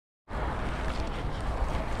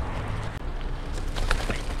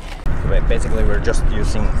basically we're just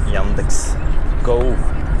using Yandex Go,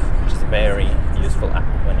 which is a very useful app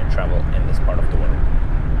when you travel in this part of the world.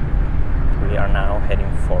 We are now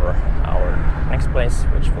heading for our next place,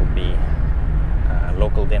 which will be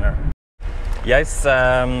local dinner. Я из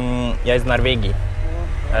Норвегии.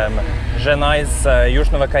 Жена из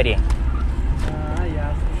Южного Кореи.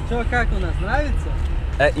 Ясно. Что, как у нас, нравится?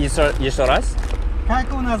 Еще раз?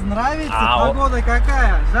 Как у нас нравится? Погода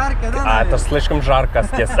какая? Жарко, да, наверное? Это слишком жарко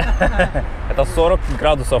здесь. Это 40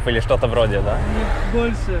 градусов или что-то вроде, да?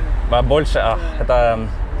 Больше. Больше? Это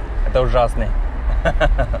ужасно.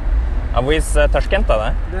 А вы из Ташкента,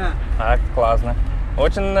 да? Да. Классно.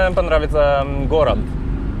 Очень понравится город.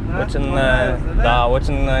 Да? Очень, да?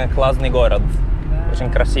 очень классный город. Да.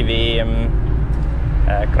 Очень красивый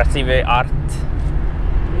арт.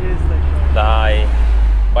 Есть такое. Да, и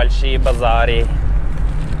большие базары.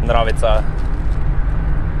 Нравится.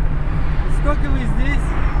 Сколько вы здесь?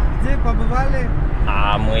 Где побывали?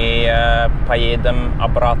 Мы поедем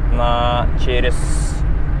обратно через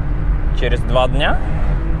 2 дня.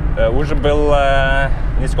 Уже был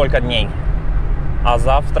несколько дней. А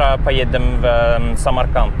завтра поедем в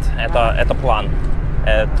Самарканд. Это план.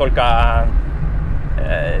 Только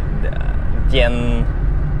день.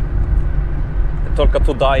 Только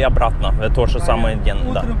туда и обратно, в тот же самый день.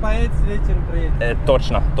 Утром поедете, вечером приедете.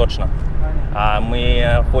 Точно.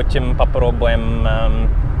 Мы хотим попробуем,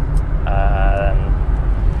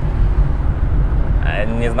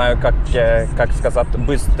 не знаю, как сказать,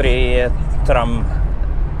 быстрый трам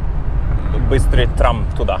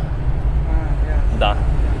туда. Ясно.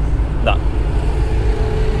 Да.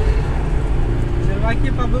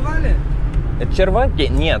 Черваки побывали? Черваки?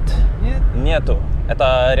 Нет. Нет? Нету.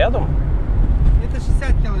 Это рядом? Это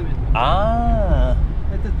 60 километров.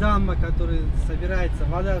 Это дамба, которая собирается.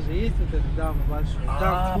 Вода же есть, вот эта дамба большая.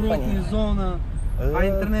 Там курортная зона. По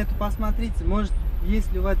интернету посмотрите. Может,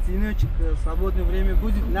 если у вас денечек, свободное время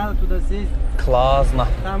будет, надо туда съездить. Классно.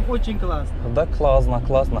 Там очень классно. Да, классно.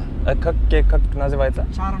 Как называется?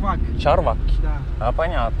 Чарвак. Да.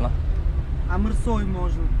 Понятно. А Мырсой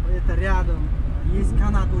можно. Это рядом. Есть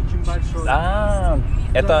канат очень большой.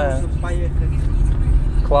 Это... можно поехать.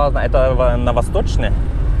 Классно. Это на восточной?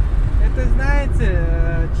 Это, знаете,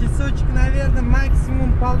 часочек, наверное,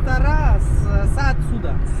 максимум 1,5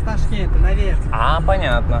 отсюда, с Ташкента, наверное.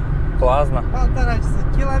 Понятно. Классно. 1,5 часа,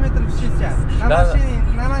 километров 60.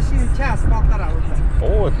 На машине час-полтора вот так.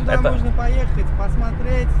 Туда можно поехать,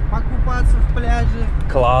 посмотреть, покупаться в пляже.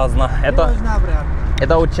 Классно.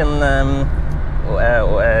 Это очень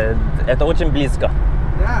близко.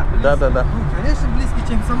 Да, близко. Да. Ну, конечно, близко,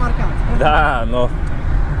 чем Самарканд. Да, но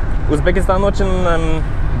Узбекистан очень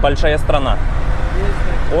большая страна.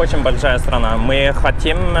 Очень большая страна. Мы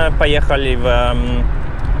хотим поехать в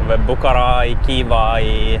Бухара и Киева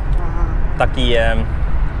и такие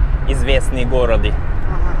известные города.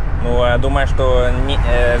 Но я думаю, что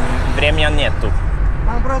времени нету.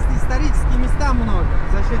 Там просто исторические места много.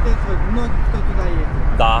 За счет этого много кто туда едет.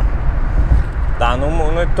 Да,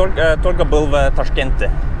 только был в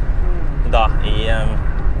Ташкенте. Да, и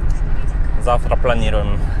завтра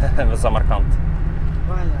планируем в Самарканд.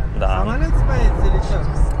 Понятно. Да. Самолет поедете или что?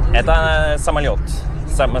 Это самолет.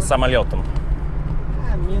 Самолетом.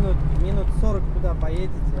 Минут 40 туда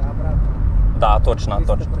поедете, а обратно. Да, точно.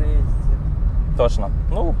 Проедете. Точно.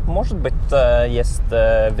 Ну, может быть, есть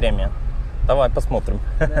время. Давай посмотрим.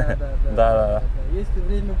 Да. Если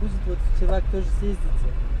время будет, вот в Чевак тоже съездите.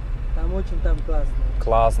 Там очень классно.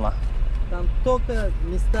 Классно. Там только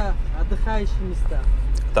места, отдыхающие места.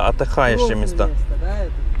 Да, отдыхающие места. Да,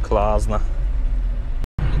 это? Классно.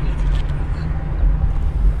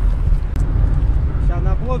 Сейчас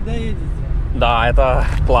на плов доедете? Да, это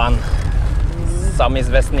план. Самые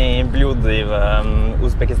известные блюда в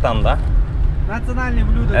Узбекистане, да? Национальные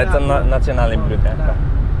блюда. Это национальные блюда.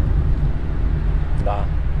 Да.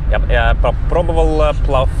 Я пробовал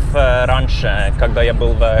плов раньше, когда я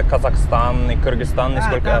был в Казахстане и Кыргызстане.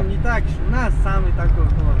 Там не так, у нас самый такой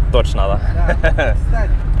плов. Точно, да.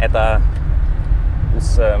 Это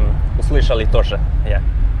услышали тоже.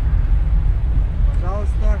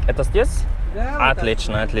 Пожалуйста. Это здесь? Да.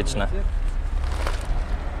 Отлично.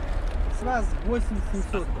 С вас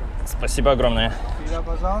 8700. Спасибо огромное. Всегда,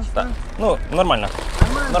 пожалуйста. Да. Ну, нормально.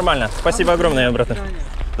 Нормально. Спасибо огромное, брат.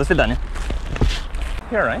 До свидания.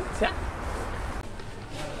 Here, right? Yeah.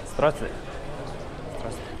 Здравствуйте.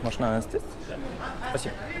 Можно здесь?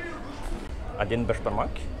 Спасибо. Один бешбермак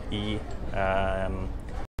и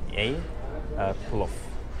плов.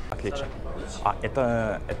 Отлично.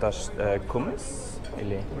 Это кумыс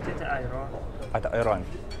или? Это айран. Это айран.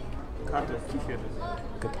 Это кефир.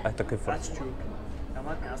 Это кефир.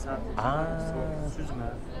 Süzme,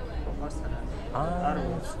 pastane,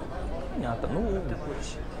 Понятно. Ну,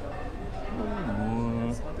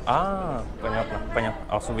 понятно, понятно.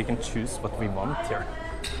 Also, we can choose what we want here.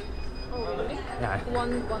 Oh, really? Yeah,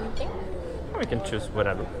 One thing? we can choose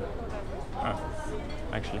whatever.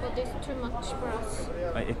 Actually, But it's too much for us.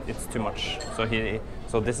 it's too much.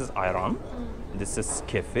 So this is ayran, this is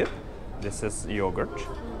kefir, this is yogurt,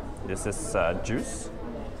 this is juice,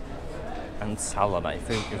 and salad.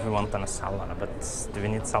 If you want a salad, but do we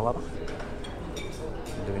need salad?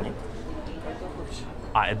 Do we need?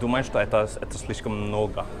 Я думаю, что это слишком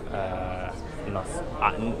много нас.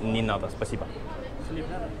 Не надо, спасибо.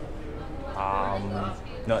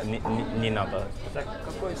 Не надо. Так,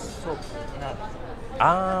 какой сок надо?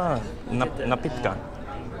 Напитка.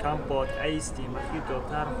 Компот, айсти, мохито,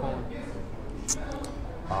 тархун.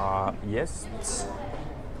 Есть.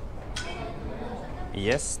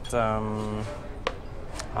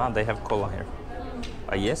 They have cola here.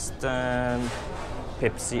 Есть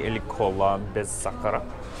Pepsi или кола без сахара?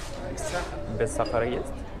 Без сахара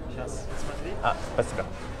есть? Сейчас, смотри. Спасибо.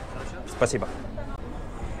 Спасибо.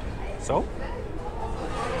 So,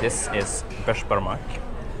 this is Beshbermak,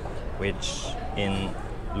 which in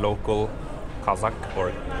local Kazakh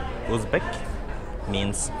or Uzbek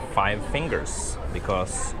means 5 fingers,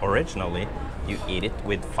 because originally you eat it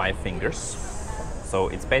with 5 fingers. So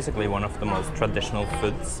it's basically one of the most traditional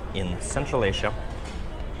foods in Central Asia.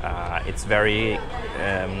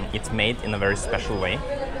 It's made in a very special way.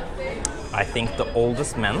 I think the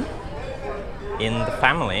oldest man in the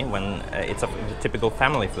family, when it's a typical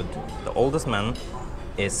family food, the oldest man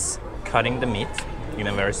is cutting the meat in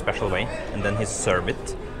a very special way, and then he serves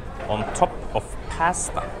it on top of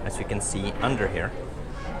pasta, as you can see under here.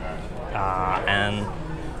 And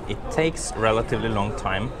it takes relatively long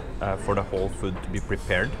time for the whole food to be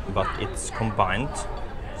prepared, but it's combined.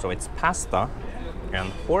 So it's pasta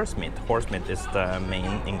and horse meat. Horse meat is the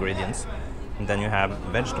main ingredients. And then you have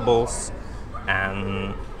vegetables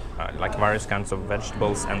and like various kinds of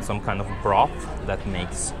vegetables and some kind of broth that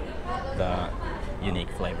makes the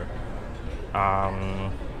unique flavor. I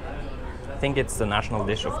think it's the national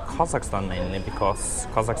dish of Kazakhstan mainly because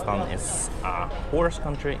Kazakhstan is a horse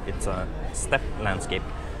country, it's a steppe landscape,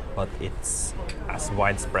 but it's as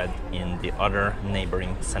widespread in the other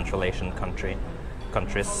neighboring Central Asian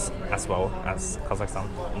countries as well as Kazakhstan.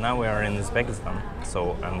 Now we are in Uzbekistan,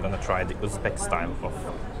 so I'm gonna try the Uzbek style of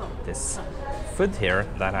this food here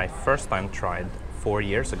that I first time tried 4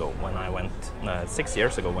 years ago when I went, 6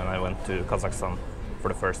 years ago when I went to Kazakhstan for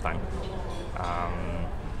the first time.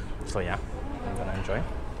 So yeah, I'm gonna enjoy.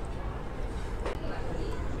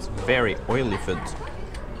 It's very oily food.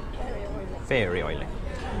 Very oily.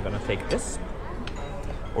 I'm gonna take this.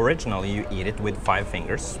 Originally you eat it with 5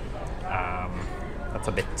 fingers. That's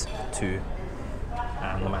a bit too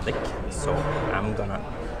nomadic, so I'm gonna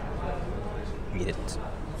eat it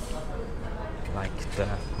like the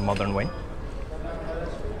modern way.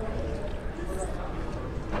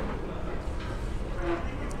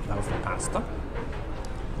 That was the pasta.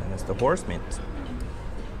 Then it's the horse meat.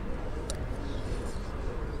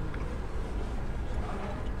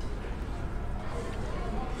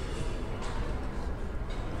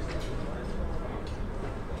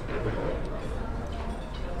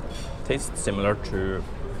 Tastes similar to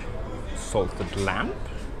salted lamb,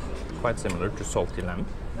 quite similar to salty lamb.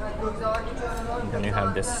 And then you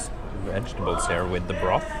have this vegetables here with the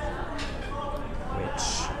broth,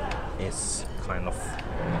 which is kind of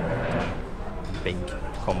a big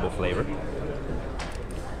combo flavor.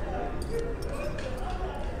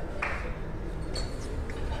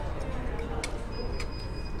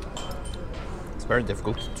 It's very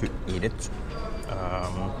difficult to eat it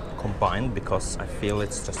combined because I feel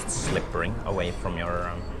it's just slipping away from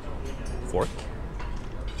your fork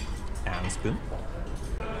and spoon.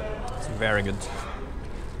 It's very good.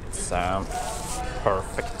 It's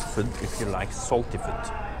perfect food if you like salty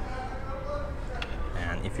food.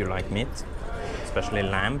 And if you like meat, especially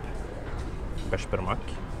lamb, Beshbermak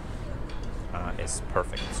is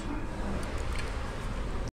perfect.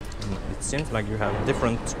 And it seems like you have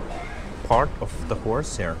different part of the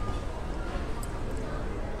horse here.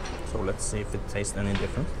 So let's see if it tastes any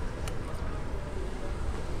different.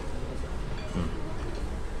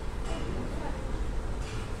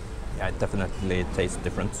 Yeah, it definitely tastes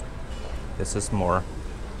different. This is more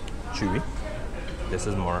chewy. This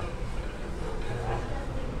is more...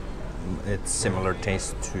 It's similar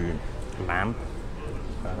taste to lamb.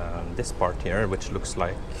 This part here, which looks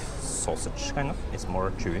like sausage kind of, is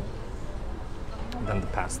more chewy. Then the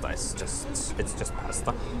pasta is just, it's just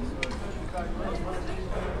pasta.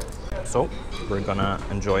 So we're gonna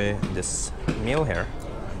enjoy this meal here,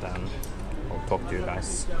 and then I'll talk to you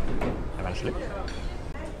guys eventually.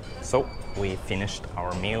 So we finished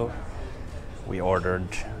our meal. We ordered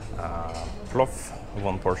plov,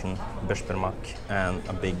 1 portion Beshbermak, and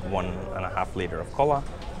a big 1.5 liter of cola,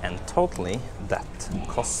 and totally that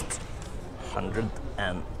cost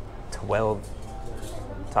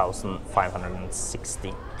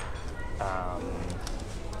 112,560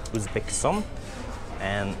 Uzbekistan,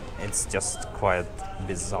 and it's just quite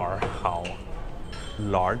bizarre how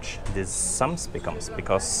large this sums becomes,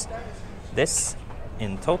 because this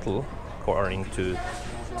in total, according to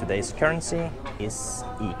today's currency, is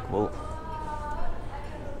equal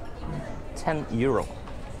 10 euro,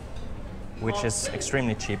 which is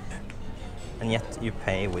extremely cheap, and yet you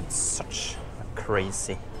pay with such a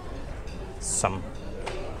crazy sum,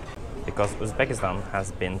 because Uzbekistan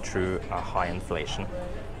has been through a high inflation.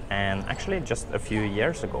 And actually just a few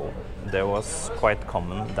years ago there was quite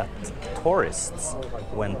common that tourists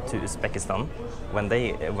went to Uzbekistan. When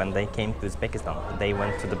they came to Uzbekistan, they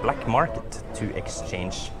went to the black market to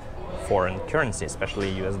exchange foreign currency, especially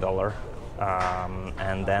US dollar,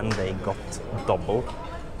 and then they got double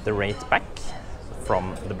the rate back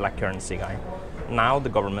from the black currency guy. Now the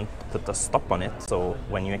government put a stop on it, so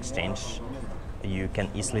when you exchange, you can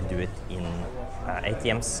easily do it in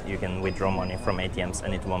ATMs. You can withdraw money from ATMs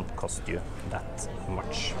and it won't cost you that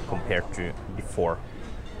much compared to before.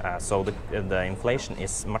 So the inflation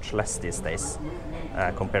is much less these days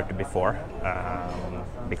compared to before,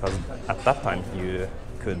 because at that time you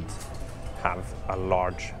could have a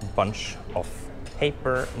large bunch of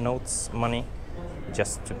paper notes money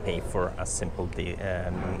just to pay for a simple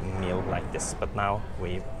meal like this. But now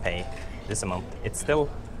we pay this amount. It's still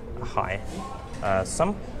a high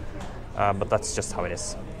sum, but that's just how it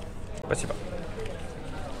is. Спасибо.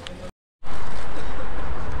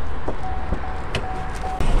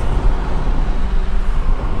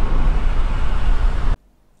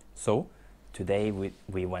 So today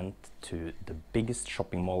we went to the biggest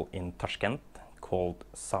shopping mall in Tashkent, called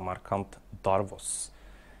Samarkand Darvos.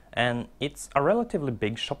 And it's a relatively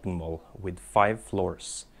big shopping mall with 5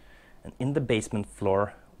 floors. And in the basement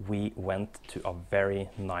floor we went to a very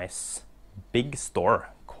nice big store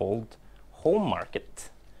called Home Market,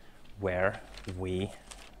 Home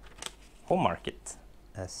Market,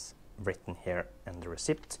 as written here in the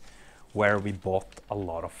receipt, where we bought a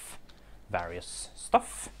lot of various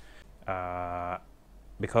stuff.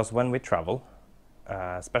 Because when we travel,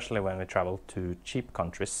 especially when we travel to cheap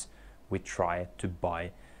countries, we try to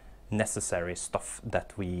buy necessary stuff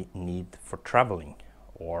that we need for traveling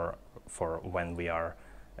or for when we are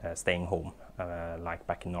staying home, like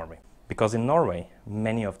back in Norway. Because in Norway,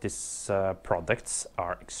 many of these products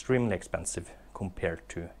are extremely expensive compared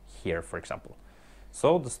to here, for example.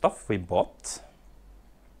 So the stuff we bought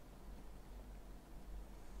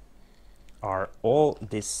are all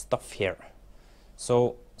this stuff here.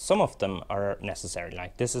 So some of them are necessary,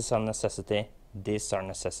 like this is a necessity, these are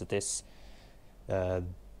necessities,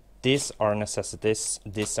 these are necessities,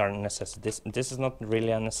 these are necessities. This is not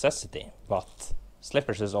really a necessity, but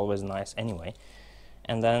slippers is always nice anyway.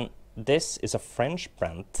 And then this is a French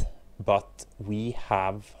brand, but we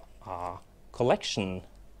have a collection.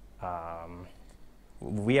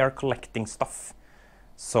 We are collecting stuff.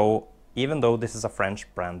 So even though this is a French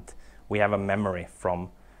brand, we have a memory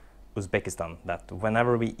from Uzbekistan that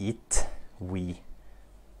whenever we eat, we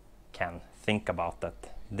can think about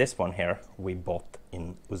that. This one here we bought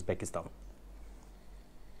in Uzbekistan.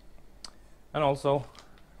 And also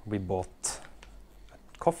we bought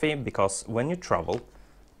coffee, because when you travel,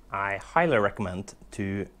 I highly recommend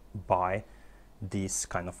to buy this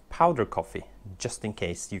kind of powder coffee, just in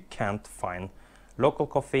case you can't find local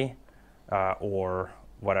coffee or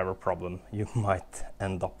whatever problem you might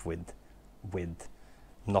end up with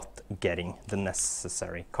not getting the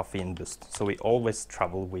necessary caffeine boost. So we always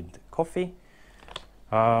travel with coffee.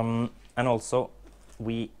 And also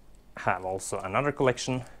we have also another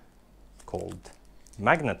collection called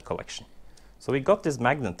magnet collection. So we got this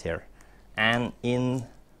magnet here, and in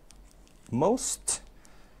most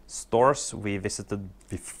stores we visited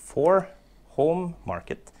before Home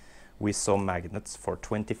Market, we saw magnets for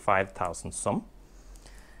 25,000 some.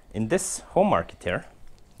 In this Home Market here,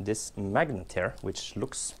 this magnet here, which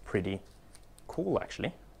looks pretty cool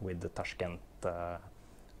actually, with the Tashkent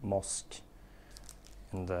mosque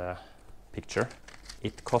in the picture,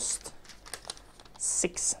 it cost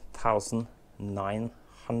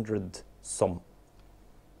 6,900 some.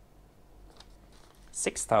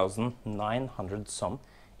 6,900 some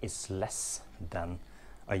is less than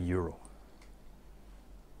 €1.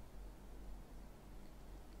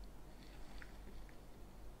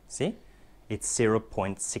 See? It's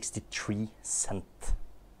 0.63 cent.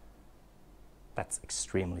 That's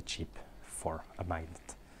extremely cheap for a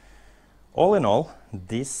magnet. All in all,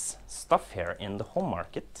 this stuff here in the home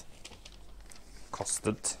market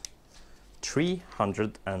costed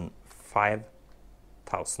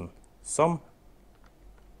 305,000 some.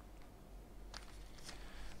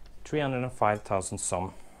 305,000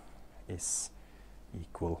 some is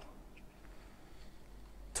equal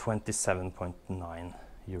 27.9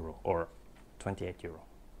 euro or 28 euro.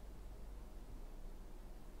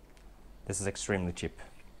 This is extremely cheap.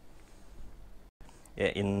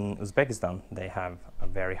 In Uzbekistan, they have a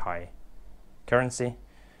very high currency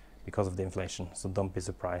because of the inflation, so don't be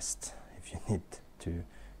surprised if you need to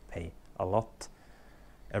pay a lot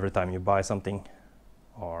every time you buy something,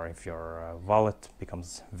 or if your wallet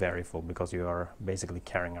becomes very full because you are basically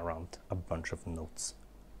carrying around a bunch of notes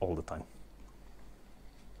all the time.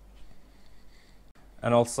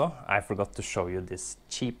 And also, I forgot to show you this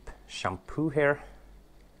cheap shampoo here.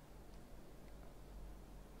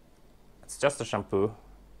 It's just a shampoo,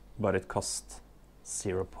 but it costs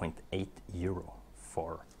 0.8 euro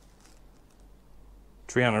for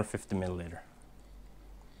 350 milliliter.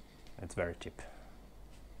 It's very cheap.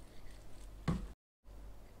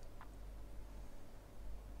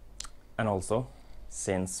 And also,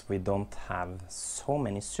 since we don't have so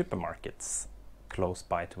many supermarkets close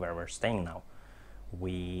by to where we're staying now,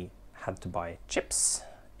 we had to buy chips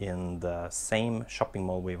in the same shopping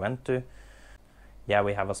mall we went to. Yeah,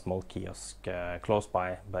 we have a small kiosk close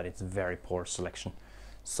by, but it's very poor selection.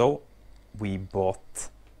 So we bought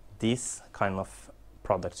these kind of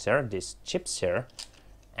products here, these chips here,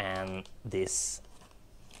 and this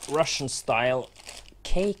Russian style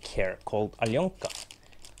cake here called Alyonka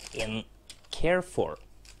in Carrefour,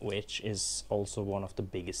 which is also one of the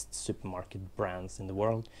biggest supermarket brands in the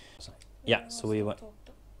world. Yeah, so we went.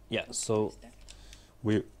 Yeah, so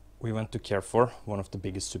we went to Carrefour, one of the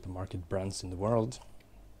biggest supermarket brands in the world.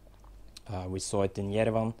 We saw it in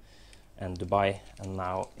Yerevan and Dubai, and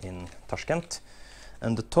now in Tashkent.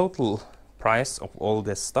 And the total price of all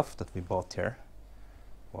this stuff that we bought here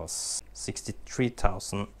was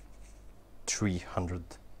 63,300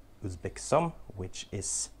 Uzbek som, which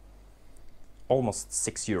is almost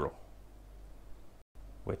 6 euro,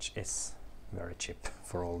 which is very cheap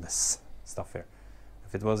for all this stuff here.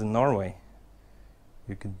 If it was in Norway,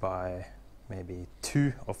 you could buy maybe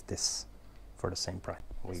 2 of this for the same price.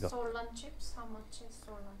 We got Sorland chips, how much is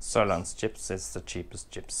Sorland? Sorland's chips is the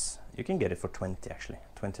cheapest chips. You can get it for 20 actually,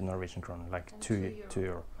 20 Norwegian kroner, like And 2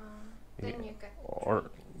 euro. Then you get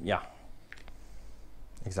Or yeah,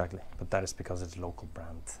 exactly. But that is because it's local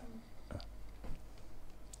brand.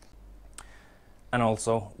 And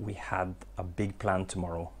also we had a big plan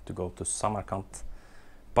tomorrow to go to Samarkand,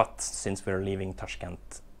 but since we're leaving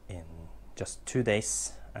Tashkent in just 2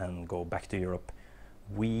 days and go back to Europe,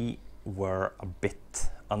 we were a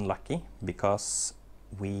bit unlucky because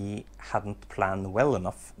we hadn't planned well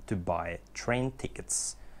enough to buy train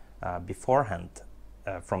tickets beforehand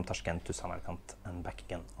from Tashkent to Samarkand and back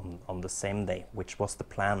again on the same day, which was the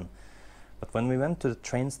plan. But when we went to the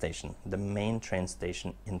train station, the main train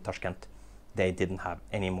station in Tashkent, they didn't have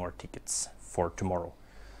any more tickets for tomorrow.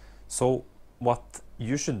 So what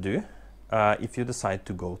you should do if you decide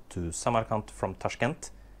to go to Samarkand from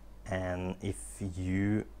Tashkent, and if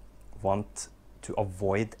you want to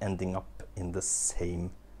avoid ending up in the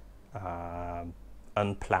same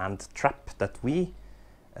unplanned trap that we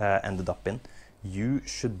ended up in, you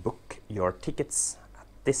should book your tickets at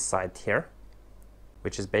this site here,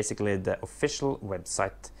 which is basically the official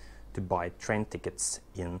website to buy train tickets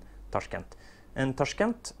in Tashkent. And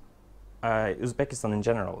Tashkent, Uzbekistan in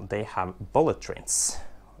general, they have bullet trains,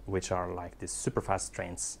 which are like these super fast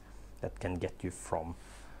trains that can get you from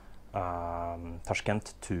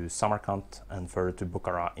Tashkent to Samarkand and further to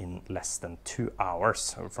Bukhara in less than 2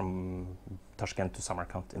 hours, or from Tashkent to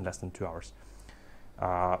Samarkand in less than 2 hours.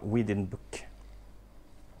 We didn't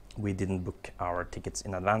book our tickets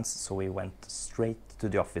in advance, so we went straight to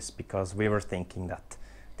the office because we were thinking that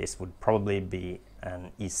this would probably be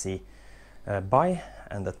an easy buy,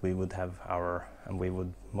 and that we would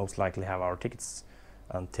most likely have our tickets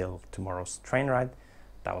until tomorrow's train ride.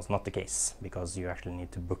 That was not the case, because you actually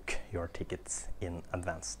need to book your tickets in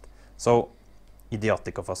advance. So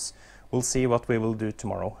idiotic of us. We'll see what we will do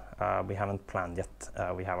tomorrow. We haven't planned yet.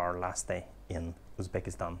 We have our last day in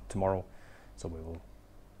Uzbekistan tomorrow, so we will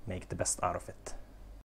make the best out of it.